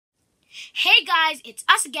Hey guys, it's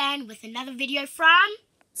us again with another video from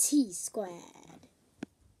T-Squared.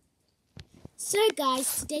 So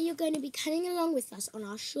guys, today you're going to be coming along with us on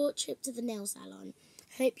our short trip to the nail salon.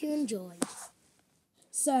 Hope you enjoy.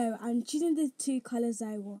 So I'm choosing the two colours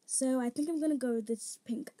I want. So I think I'm going to go with this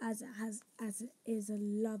pink as it is a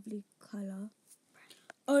lovely colour.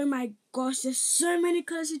 Oh my gosh, there's so many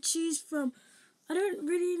colours to choose from. I don't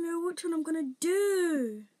really know which one I'm going to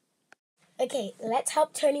do. Okay, let's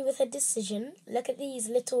help Tony with her decision. Look at these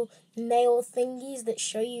little nail thingies that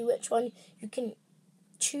show you which one you can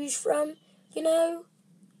choose from, you know.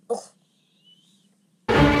 Ugh.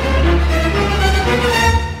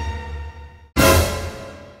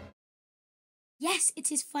 Yes,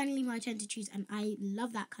 it is finally my turn to choose, and I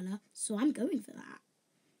love that colour, so I'm going for that.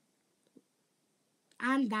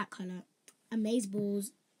 And that colour. Amazeballs.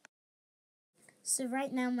 So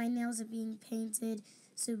right now my nails are being painted.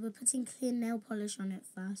 So we're putting clear nail polish on it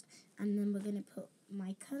first, and then we're going to put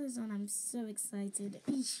my colours on. I'm so excited.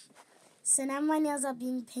 Eesh. So now my nails are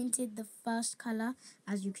being painted the first colour,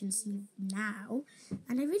 as you can see now.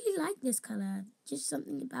 And I really like this colour. Just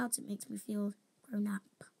something about it makes me feel grown up.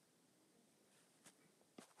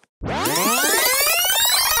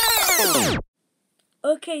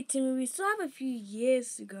 Okay, Timmy, we still have a few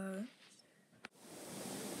years to go.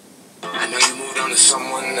 I know you moved on to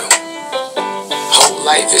someone new. Whole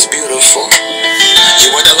life is beautiful. You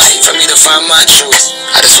were the light for me to find my truth.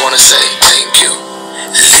 I just wanna say thank you.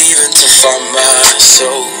 Leaving to find my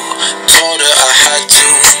soul. Told her I had to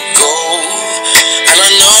go. And I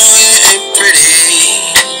know it ain't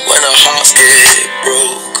pretty when our hearts get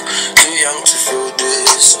broke. Too young to feel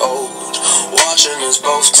this old. Watching us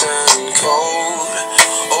both turn cold.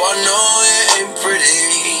 Oh, I know it ain't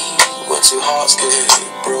pretty when two hearts get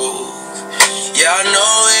broke. Yeah, I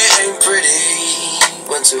know it ain't pretty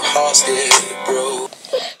when two hearts get broke.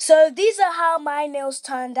 So these are how my nails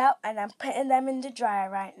turned out, and I'm putting them in the dryer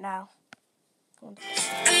right now. And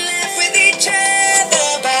live with each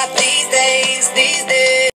other about these days.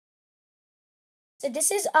 So this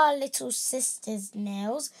is our little sister's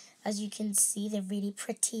nails. As you can see, they're really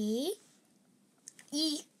pretty.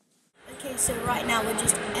 Okay, so right now we're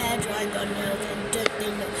just air drying our nails, and don't they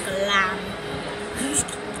look glam?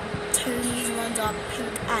 Tony's ones are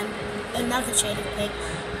pink and another shade of pink.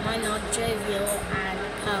 Mine are jovial and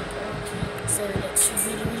purple. So it looks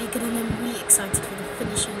really, really good, and I'm really excited for the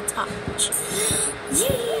finishing touch.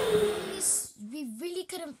 Yes! We really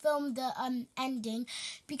couldn't film the ending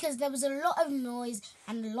because there was a lot of noise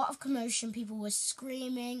and a lot of commotion. People were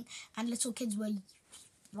screaming, and little kids were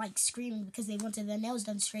like screaming because they wanted their nails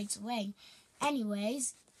done straight away.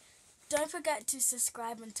 Anyways, Don't forget to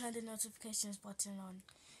subscribe and turn the notifications button on.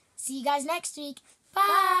 see you guys next week.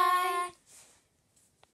 Bye!